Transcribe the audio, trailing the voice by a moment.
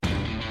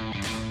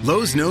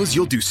Lowe's knows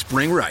you'll do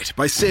spring right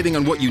by saving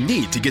on what you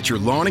need to get your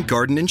lawn and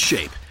garden in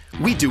shape.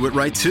 We do it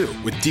right too,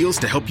 with deals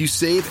to help you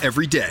save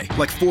every day.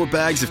 Like 4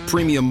 bags of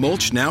premium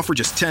mulch now for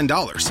just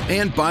 $10.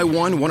 And buy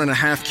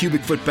 1.5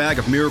 cubic foot bag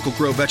of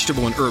Miracle-Gro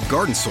vegetable and herb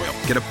garden soil.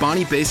 Get a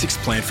Bonnie Basics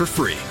plan for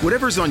free.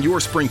 Whatever's on your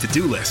spring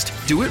to-do list,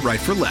 do it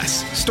right for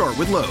less. Start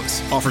with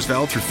Lowe's. Offers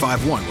valid through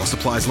 5/1 while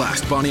supplies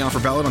last. Bonnie offer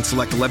valid on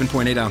select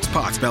 11.8-ounce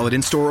pots. Valid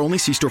in-store only.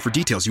 See store for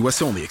details.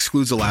 U.S. only.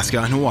 Excludes Alaska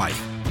and Hawaii.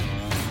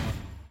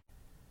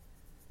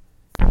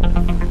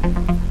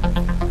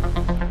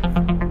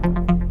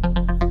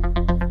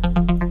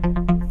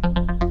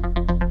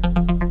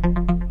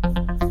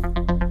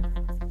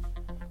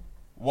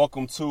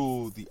 Welcome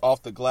to the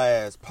Off the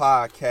Glass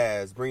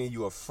podcast, bringing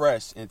you a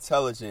fresh,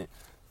 intelligent,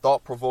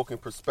 thought-provoking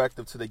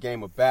perspective to the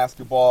game of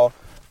basketball.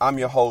 I'm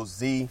your host,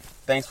 Z.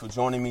 Thanks for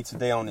joining me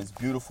today on this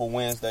beautiful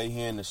Wednesday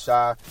here in the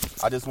Chi.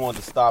 I just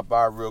wanted to stop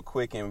by real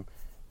quick and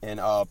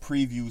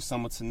preview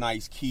some of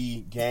tonight's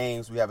key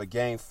games. We have a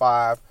Game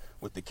 5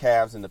 with the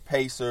Cavs and the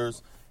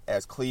Pacers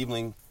as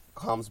Cleveland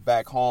comes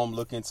back home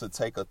looking to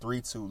take a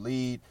 3-2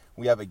 lead.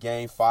 We have a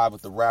Game 5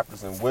 with the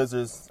Raptors and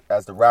Wizards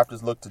as the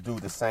Raptors look to do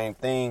the same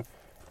thing.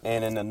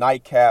 And in the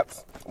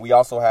nightcaps, we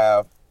also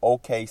have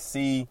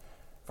OKC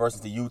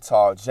versus the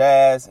Utah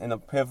Jazz in a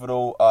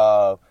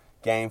pivotal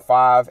Game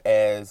 5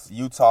 as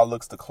Utah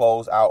looks to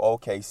close out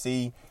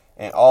OKC.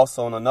 And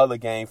also in another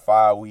Game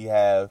 5, we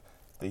have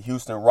the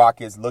Houston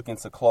Rockets looking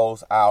to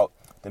close out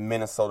the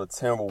Minnesota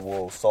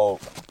Timberwolves. So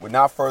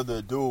without further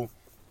ado,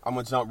 I'm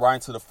going to jump right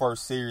into the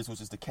first series, which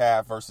is the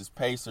Cavs versus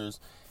Pacers.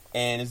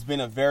 And it's been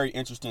a very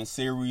interesting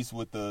series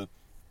with the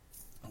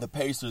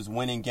Pacers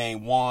winning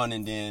Game 1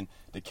 and then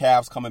the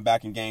Cavs coming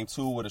back in Game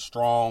 2 with a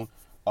strong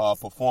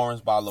performance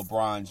by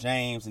LeBron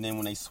James. And then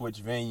when they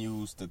switched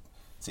venues to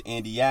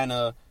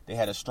Indiana, they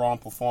had a strong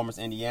performance.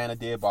 Indiana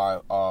did by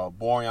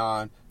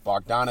Bojan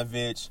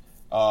Bogdanovic,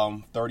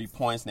 30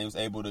 points, and they was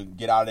able to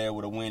get out of there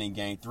with a win in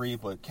Game 3.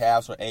 But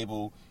Cavs were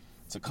able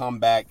to come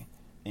back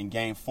in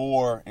Game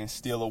 4 and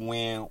steal a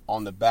win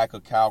on the back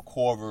of Kyle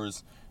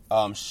Korver's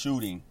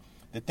shooting.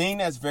 The thing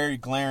that's very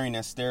glaring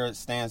that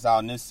stands out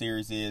in this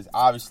series is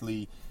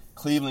obviously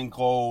Cleveland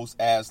goes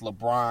as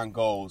LeBron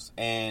goes.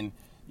 And,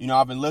 you know,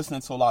 I've been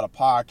listening to a lot of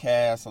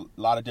podcasts, a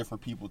lot of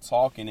different people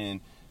talking, and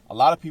a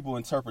lot of people's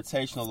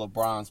interpretation of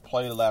LeBron's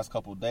play the last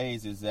couple of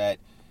days is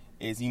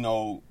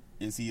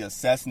he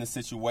assessing the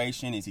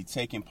situation? Is he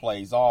taking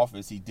plays off?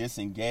 Is he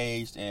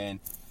disengaged? And,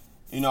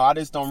 you know, I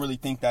just don't really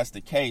think that's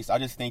the case. I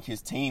just think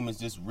his team is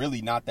just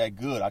really not that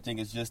good. I think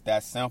it's just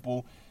that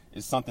simple.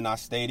 It's something I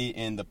stated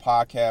in the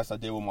podcast I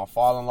did with my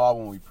father-in-law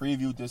when we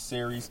previewed this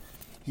series.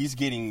 He's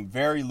getting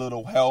very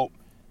little help.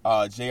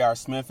 J.R.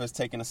 Smith has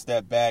taken a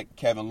step back.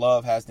 Kevin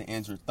Love has the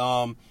injured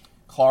thumb.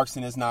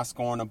 Clarkson is not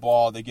scoring the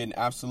ball. They're getting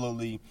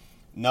absolutely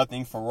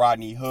nothing from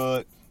Rodney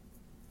Hood.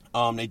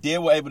 They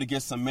were able to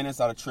get some minutes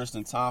out of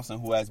Tristan Thompson,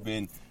 who has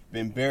been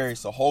buried.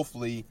 So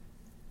hopefully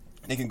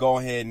they can go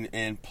ahead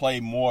and play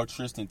more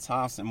Tristan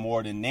Thompson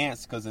more than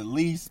Nance, because at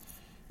least,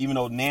 even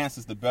though Nance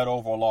is the better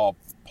overall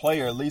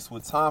player, at least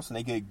with Thompson,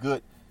 they get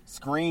good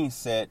screen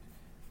set,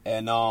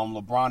 and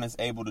LeBron is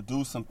able to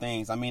do some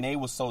things. I mean, they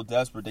were so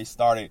desperate, they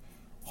started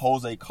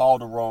Jose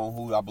Calderon,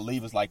 who I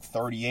believe is like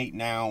 38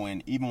 now,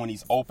 and even when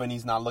he's open,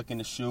 he's not looking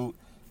to shoot.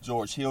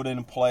 George Hill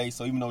didn't play,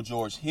 so even though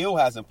George Hill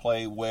hasn't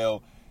played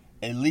well,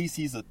 at least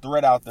he's a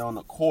threat out there on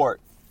the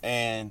court.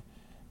 And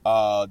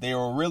they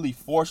were really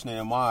fortunate,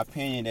 in my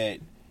opinion, that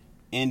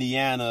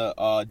Indiana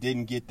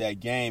didn't get that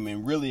game.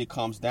 And really it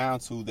comes down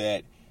to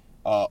that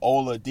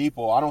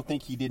Oladipo, I don't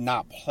think he did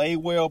not play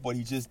well, but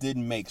he just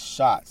didn't make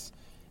shots.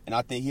 And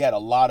I think he had a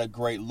lot of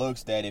great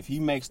looks that if he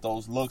makes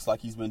those looks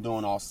like he's been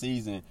doing all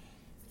season,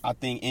 I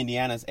think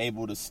Indiana's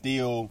able to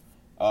steal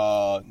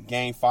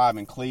Game 5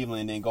 in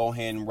Cleveland and then go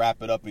ahead and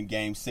wrap it up in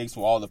Game 6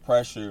 where all the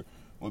pressure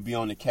would be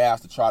on the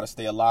Cavs to try to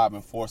stay alive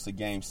and force a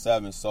Game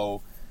 7.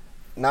 So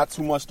not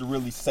too much to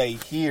really say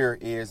here.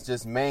 Is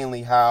just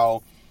mainly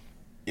how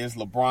is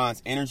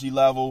LeBron's energy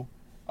level.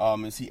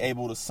 Is he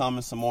able to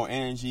summon some more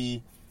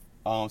energy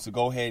to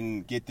go ahead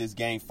and get this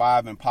Game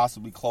 5 and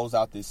possibly close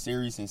out this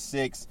series in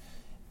 6?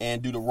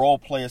 And do the role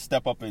players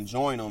step up and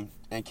join them?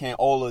 And can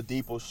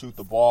Oladipo shoot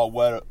the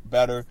ball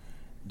better?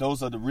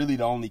 Those are really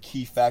the only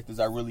key factors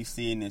I really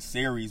see in this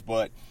series.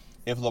 But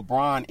if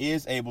LeBron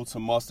is able to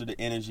muster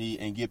the energy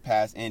and get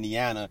past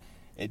Indiana,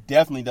 it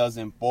definitely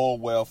doesn't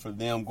bode well for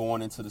them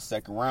going into the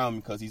second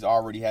round, because he's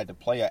already had to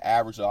play an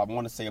average of, I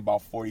want to say,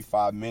 about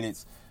 45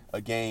 minutes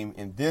a game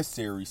in this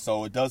series.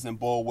 So it doesn't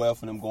bode well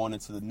for them going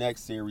into the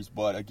next series.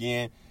 But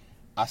again,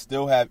 I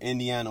still have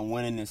Indiana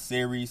winning this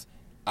series.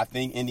 I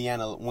think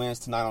Indiana wins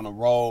tonight on the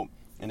road,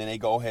 and then they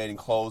go ahead and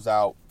close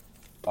out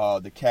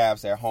the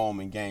Cavs at home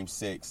in Game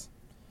 6.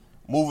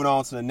 Moving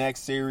on to the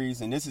next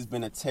series, and this has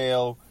been a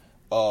tale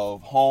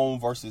of home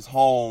versus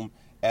home,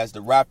 as the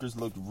Raptors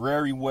looked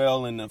very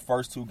well in the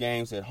first 2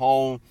 games at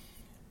home,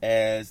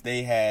 as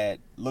they had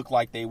looked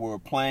like they were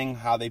playing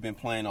how they've been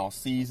playing all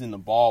season. The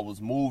ball was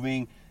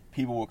moving,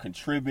 people were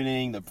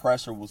contributing, the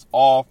pressure was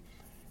off,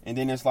 and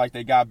then it's like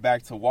they got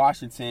back to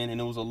Washington, and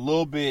it was a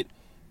little bit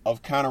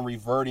of kind of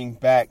reverting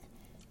back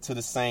to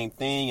the same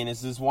thing. And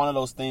it's just one of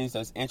those things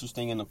that's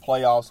interesting in the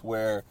playoffs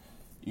where,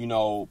 you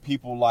know,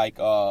 people like,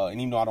 and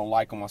even though I don't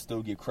like him, I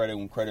still give credit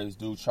when credit is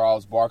due.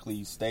 Charles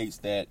Barkley states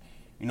that,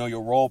 you know,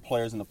 your role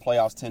players in the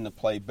playoffs tend to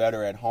play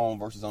better at home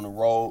versus on the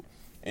road.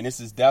 And this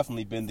has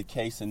definitely been the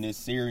case in this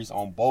series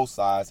on both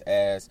sides,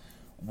 as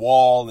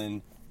Wall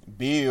and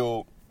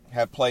Beal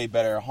have played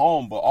better at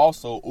home, but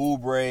also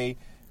Oubre,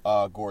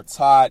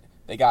 Gortat,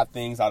 they got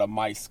things out of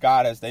Mike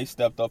Scott as they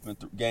stepped up in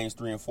games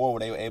 3 and 4 where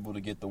they were able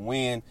to get the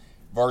win,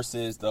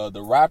 versus the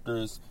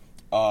Raptors,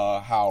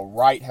 how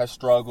Wright has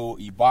struggled,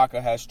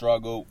 Ibaka has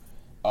struggled.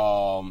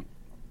 Siakam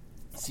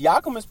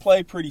has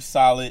played pretty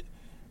solid.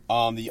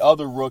 The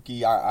other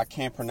rookie, I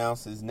can't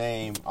pronounce his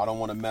name. I don't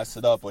want to mess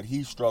it up, but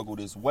he struggled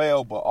as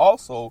well. But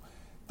also,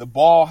 the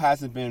ball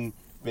hasn't been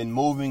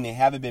moving. They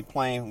haven't been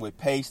playing with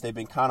pace. They've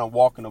been kind of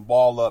walking the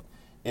ball up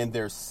in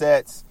their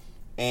sets.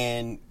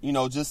 And, you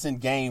know, just in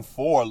game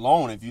 4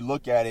 alone, if you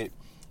look at it,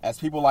 as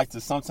people like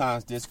to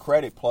sometimes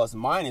discredit plus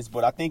minus,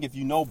 but I think if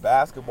you know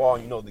basketball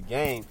and you know the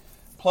game,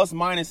 plus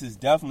minus is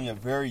definitely a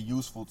very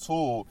useful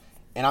tool.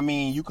 And, I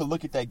mean, you could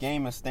look at that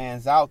game and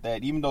stands out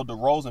that even though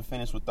DeRozan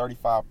finished with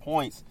 35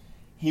 points,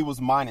 he was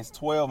minus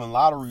 12 and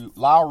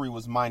Lowry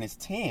was minus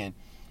 10.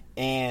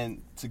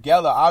 And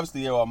together,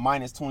 obviously, they were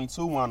minus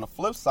 22. When on the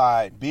flip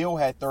side, Beal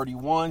had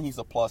 31. He's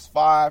a plus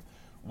 5.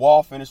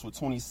 Wall finished with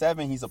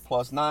 27. He's a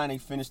plus 9. They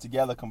finished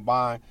together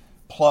combined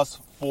plus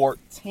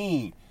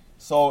 14.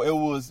 So it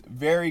was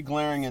very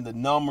glaring in the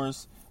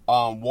numbers.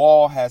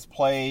 Wall has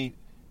played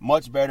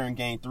much better in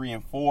game 3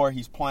 and 4.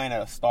 He's playing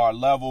at a star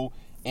level.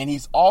 And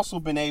he's also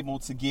been able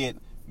to get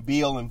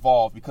Beal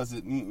involved because,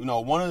 you know,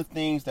 one of the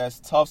things that's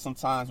tough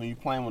sometimes when you're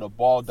playing with a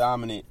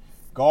ball-dominant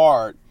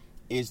guard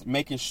is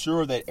making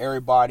sure that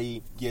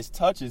everybody gets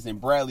touches. And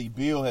Bradley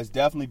Beal has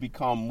definitely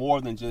become more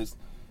than just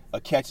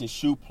a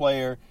catch-and-shoot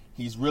player.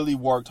 He's really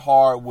worked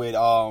hard with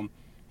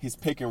his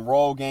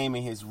pick-and-roll game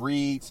and his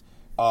reads.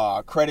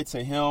 Credit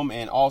to him,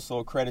 and also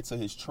a credit to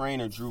his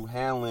trainer, Drew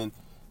Hanlon,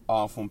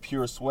 from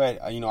Pure Sweat.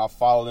 You know, I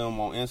follow him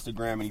on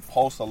Instagram, and he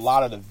posts a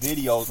lot of the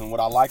videos. And what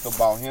I like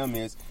about him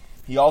is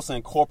he also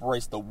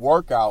incorporates the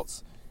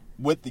workouts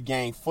with the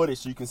game footage.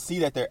 So you can see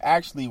that they're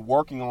actually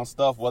working on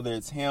stuff, whether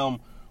it's him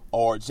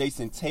or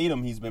Jason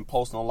Tatum. He's been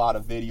posting a lot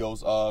of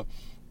videos of.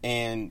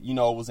 And, you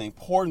know, it was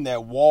important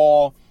that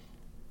Wall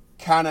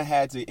kind of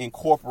had to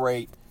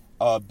incorporate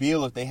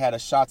Beal if they had a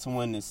shot to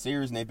win this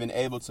series, and they've been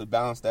able to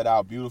balance that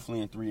out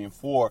beautifully in 3 and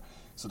 4.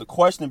 So the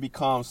question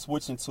becomes,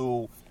 switching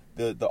to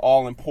the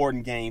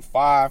all-important game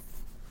 5,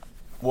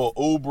 will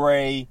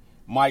Oubre,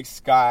 Mike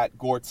Scott,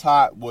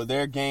 Gortat, will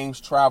their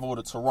games travel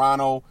to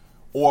Toronto,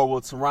 or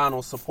will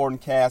Toronto's supporting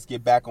cast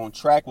get back on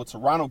track? Will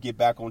Toronto get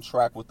back on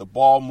track with the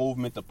ball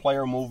movement, the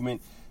player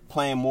movement,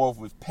 playing more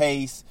with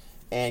pace?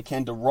 And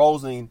can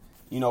DeRozan,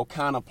 you know,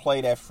 kind of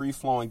play that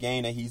free-flowing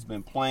game that he's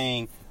been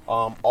playing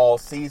all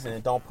season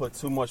and don't put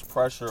too much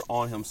pressure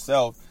on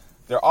himself?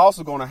 They're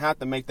also going to have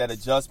to make that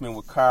adjustment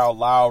with Kyle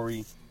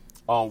Lowry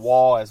on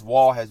Wall, as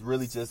Wall has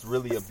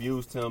really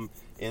abused him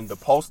in the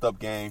post-up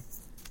game.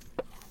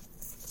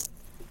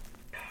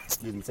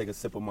 Excuse me, take a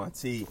sip of my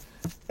tea.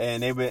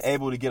 And they've been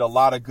able to get a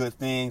lot of good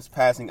things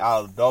passing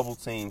out of the double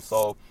team.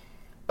 So,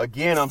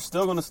 again, I'm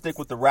still going to stick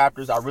with the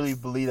Raptors. I really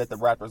believe that the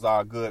Raptors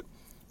are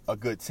a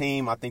good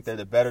team. I think they're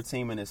the better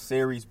team in this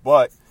series.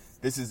 But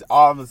this is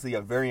obviously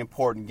a very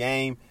important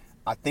game.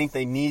 I think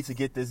they need to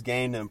get this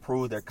game to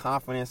improve their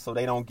confidence so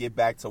they don't get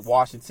back to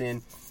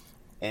Washington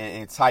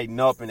and tighten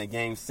up in a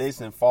game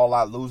 6 and fall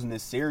out losing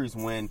this series,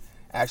 when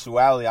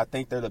actuality I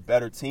think they're the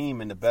better team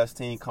and the best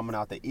team coming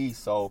out the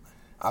East. So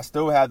I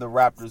still have the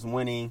Raptors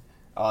winning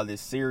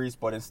this series,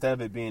 but instead of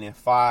it being in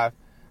 5,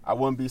 I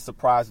wouldn't be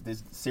surprised if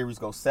this series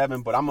goes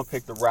 7, but I'm going to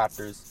pick the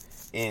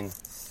Raptors in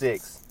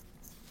 6.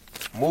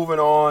 Moving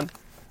on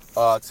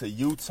to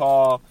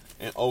Utah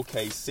and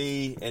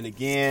OKC. And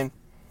again,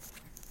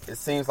 it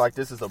seems like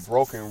this is a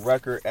broken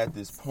record at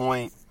this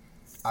point.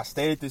 I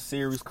stated this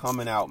series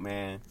coming out,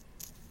 man.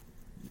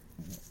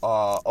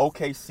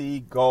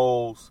 OKC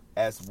goes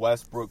as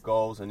Westbrook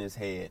goes in his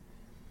head.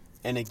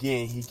 And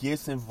again, he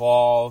gets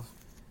involved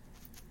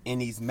in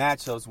these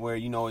matchups where,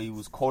 you know, he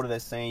was quoted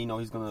as saying, you know,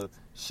 he's going to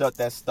shut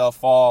that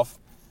stuff off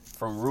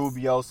from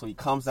Rubio. So he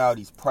comes out,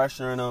 he's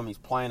pressuring him, he's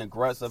playing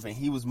aggressive, and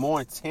he was more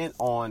intent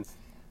on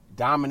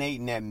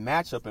dominating that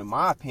matchup, in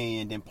my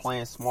opinion, than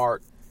playing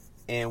smart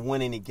and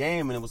winning the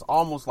game. And it was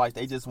almost like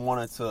they just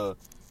wanted to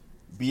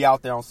be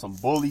out there on some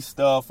bully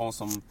stuff, on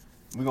some,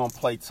 we're going to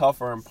play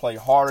tougher and play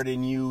harder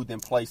than you than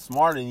play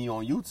smarter than you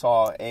on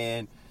Utah.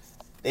 And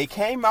they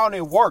came out and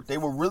it worked. They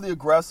were really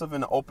aggressive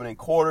in the opening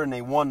quarter, and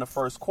they won the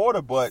first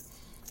quarter. But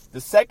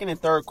the second and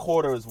third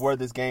quarter is where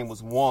this game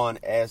was won,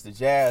 as the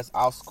Jazz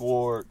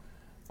outscored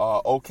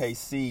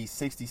OKC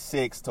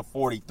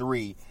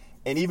 66-43.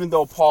 And even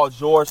though Paul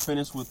George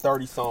finished with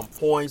 30-some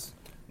points,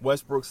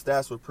 Westbrook's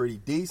stats were pretty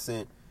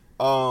decent.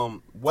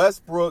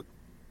 Westbrook,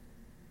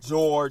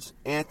 George,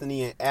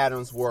 Anthony, and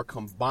Adams were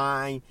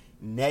combined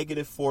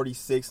negative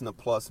 46 in the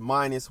plus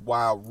minus,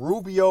 while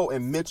Rubio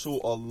and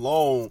Mitchell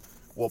alone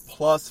were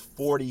plus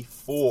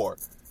 44.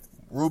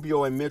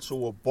 Rubio and Mitchell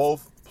were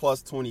both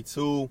plus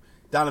 22.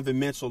 Donovan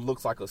Mitchell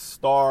looks like a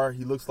star.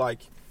 He looks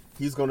like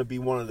he's going to be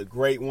one of the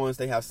great ones.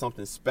 They have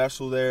something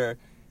special there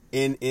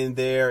in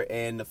there.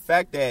 And the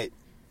fact that,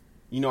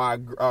 I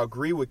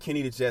agree with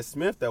Kenny the Jet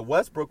Smith that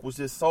Westbrook was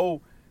just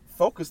so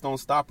focused on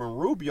stopping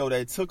Rubio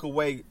that it took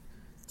away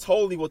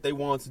totally what they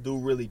wanted to do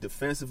really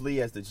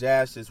defensively, as the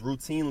Jazz just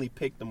routinely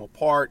picked them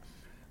apart.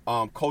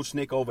 Coach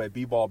Nick over at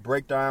B-Ball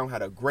Breakdown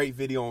had a great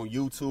video on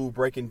YouTube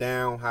breaking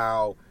down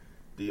how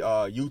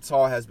the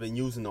Utah has been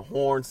using the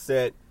horn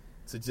set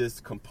to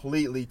just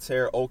completely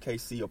tear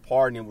OKC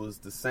apart, and it was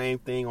the same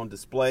thing on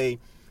display.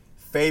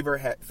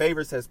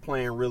 Favors has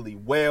playing really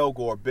well.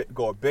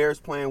 Gobert's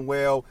playing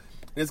well.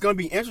 And it's going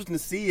to be interesting to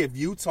see if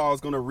Utah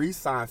is going to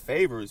re-sign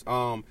Favors.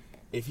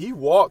 If he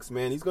walks,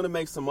 man, he's going to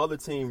make some other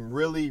team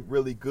really,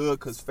 really good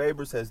because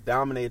Favors has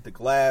dominated the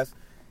glass.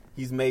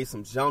 He's made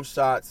some jump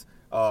shots.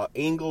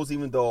 Ingles,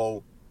 even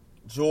though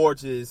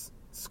George is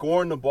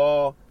scoring the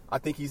ball, I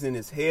think he's in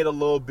his head a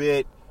little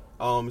bit.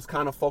 He's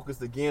kind of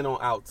focused again on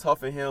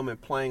out-toughing him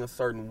and playing a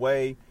certain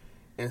way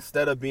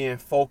instead of being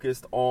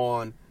focused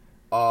on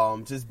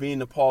just being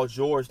the Paul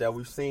George that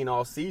we've seen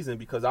all season,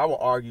 because I will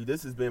argue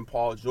this has been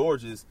Paul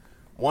George's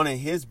one of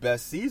his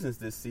best seasons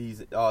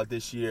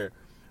this year.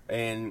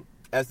 And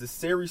as the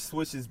series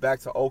switches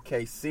back to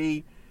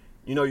OKC,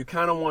 you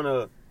kind of want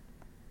to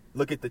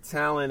look at the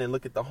talent and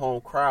look at the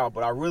home crowd,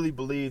 but I really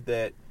believe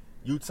that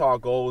Utah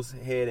goes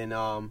ahead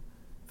and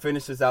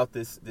finishes out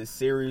this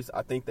series.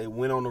 I think they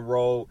win on the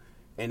road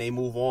and they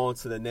move on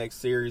to the next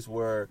series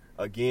where,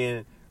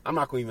 again, I'm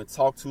not going to even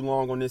talk too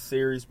long on this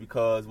series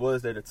because what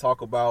is there to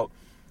talk about?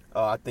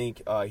 I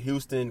think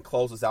Houston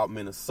closes out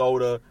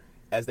Minnesota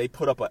as they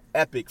put up an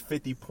epic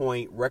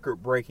 50-point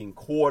record-breaking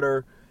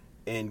quarter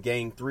in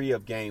Game 3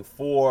 of Game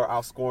 4,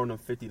 outscoring them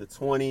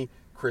 50-20.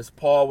 Chris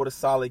Paul with a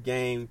solid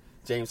game.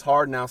 James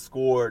Harden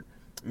outscored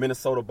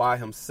Minnesota by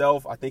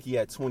himself. I think he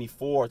had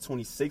 24 or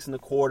 26 in the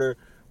quarter,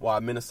 while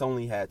Minnesota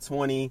only had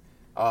 20.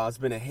 It's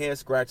been a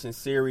head-scratching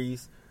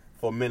series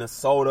for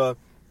Minnesota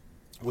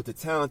with the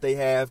talent they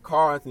have.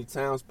 Karl Anthony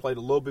Towns played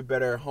a little bit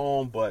better at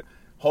home, but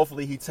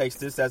hopefully he takes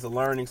this as a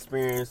learning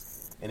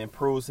experience and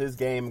improves his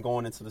game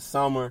going into the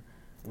summer.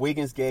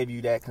 Wiggins gave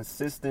you that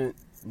consistent,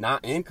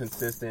 not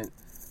inconsistent,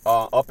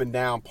 up and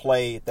down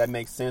play, if that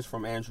makes sense,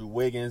 from Andrew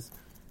Wiggins.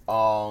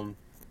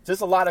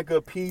 Just a lot of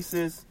good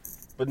pieces,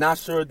 but not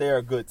sure they're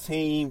a good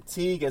team.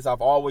 Teague, as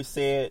I've always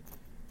said,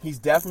 he's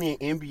definitely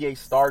an NBA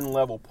starting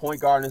level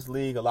point guard in this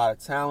league, a lot of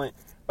talent,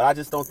 but I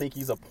just don't think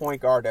he's a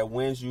point guard that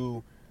wins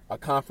you a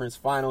conference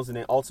finals and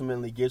then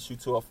ultimately gets you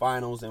to a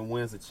finals and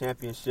wins a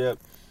championship.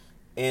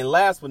 And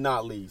last but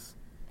not least,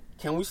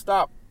 can we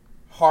stop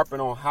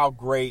harping on how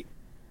great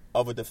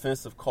of a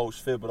defensive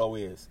coach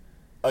Thibodeau is?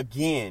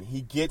 Again,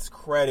 he gets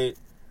credit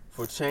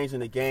for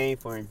changing the game,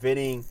 for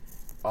inventing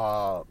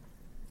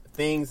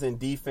things in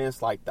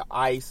defense like the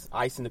ice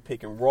in the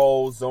pick and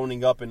roll,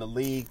 zoning up in the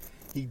league.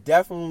 He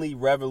definitely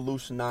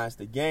revolutionized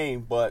the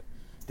game, but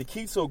the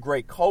key to a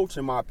great coach,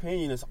 in my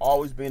opinion, is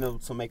always being able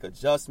to make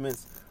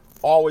adjustments,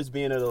 always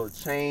being able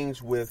to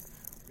change with,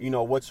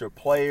 what your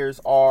players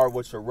are,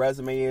 what your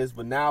resume is.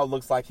 But now it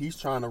looks like he's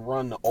trying to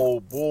run the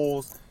old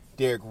Bulls.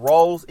 Derrick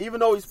Rose,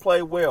 even though he's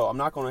played well, I'm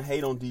not going to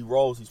hate on D.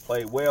 Rose. He's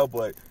played well,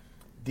 but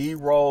D.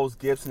 Rose,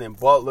 Gibson, and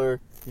Butler,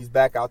 he's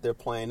back out there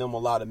playing them a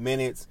lot of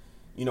minutes.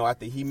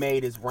 After he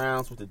made his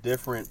rounds with the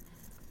different,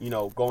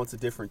 going to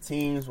different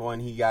teams when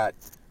he got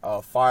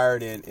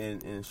fired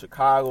in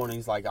Chicago, and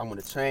he's like, I'm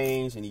going to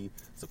change, and he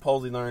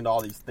supposedly learned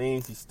all these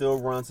things. He still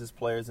runs his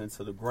players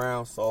into the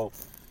ground. So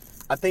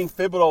I think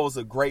Thibodeau is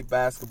a great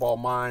basketball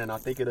mind, and I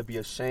think it'll be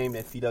a shame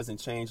if he doesn't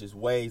change his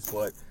ways.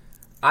 But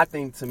I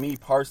think, to me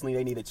personally,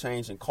 they need a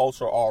change in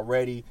culture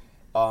already.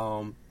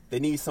 They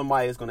need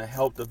somebody that's going to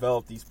help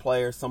develop these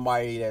players,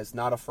 somebody that's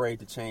not afraid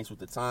to change with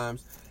the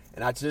times.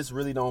 And I just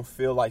really don't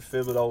feel like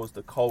Thibodeau is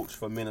the coach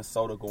for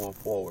Minnesota going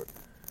forward.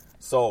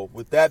 So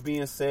with that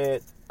being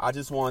said, I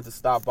just wanted to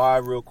stop by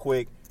real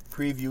quick,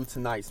 preview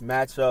tonight's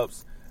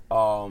matchups,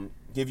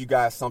 give you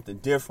guys something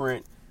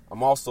different.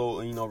 I'm also,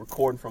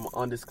 recording from an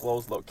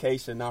undisclosed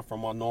location, not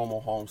from our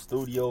normal home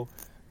studio.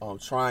 I'm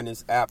trying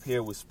this app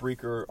here with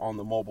Spreaker on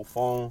the mobile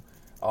phone.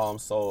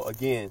 So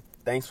again,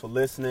 thanks for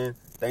listening.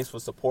 Thanks for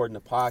supporting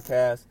the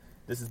podcast.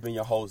 This has been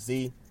your host,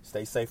 Z.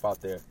 Stay safe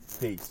out there.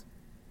 Peace.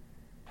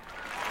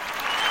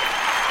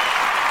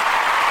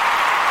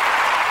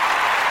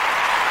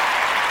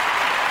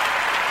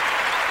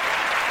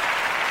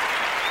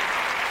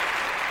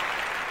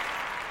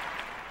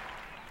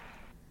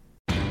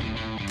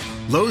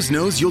 Lowe's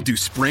knows you'll do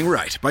spring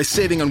right by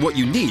saving on what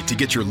you need to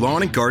get your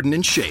lawn and garden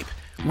in shape.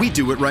 We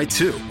do it right,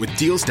 too, with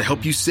deals to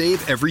help you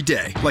save every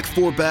day, like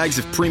 4 bags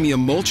of premium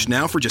mulch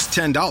now for just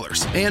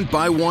 $10. And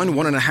buy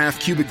 1.5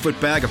 cubic foot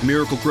bag of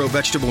Miracle-Gro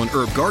vegetable and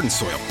herb garden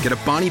soil. Get a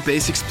Bonnie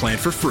Basics plant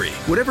for free.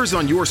 Whatever's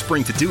on your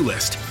spring to-do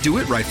list, do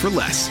it right for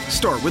less.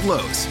 Start with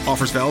Lowe's.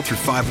 Offers valid through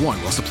 5/1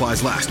 while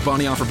supplies last.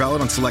 Bonnie offer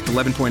valid on select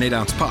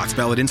 11.8-ounce pots.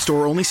 Valid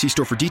in-store only. See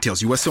store for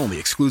details. U.S. only.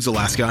 Excludes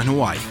Alaska and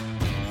Hawaii.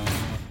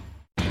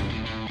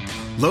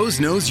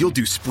 Lowe's knows you'll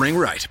do spring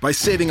right by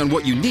saving on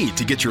what you need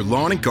to get your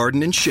lawn and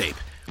garden in shape.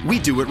 We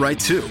do it right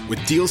too,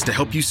 with deals to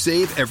help you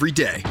save every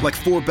day, like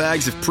 4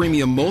 bags of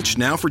premium mulch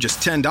now for just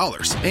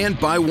 $10. And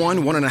buy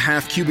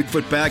 1.5 cubic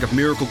foot bag of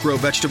Miracle-Gro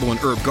vegetable and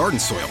herb garden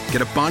soil.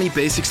 Get a Bonnie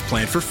Basics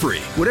plant for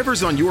free.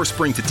 Whatever's on your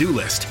spring to-do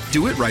list,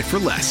 do it right for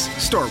less.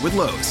 Start with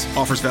Lowe's.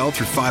 Offers valid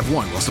through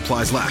 5/1 while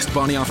supplies last.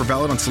 Bonnie offer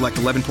valid on select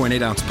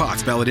 11.8 ounce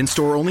pots. Valid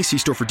in-store only. See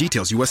store for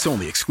details. U.S.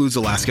 only. Excludes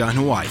Alaska and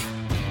Hawaii.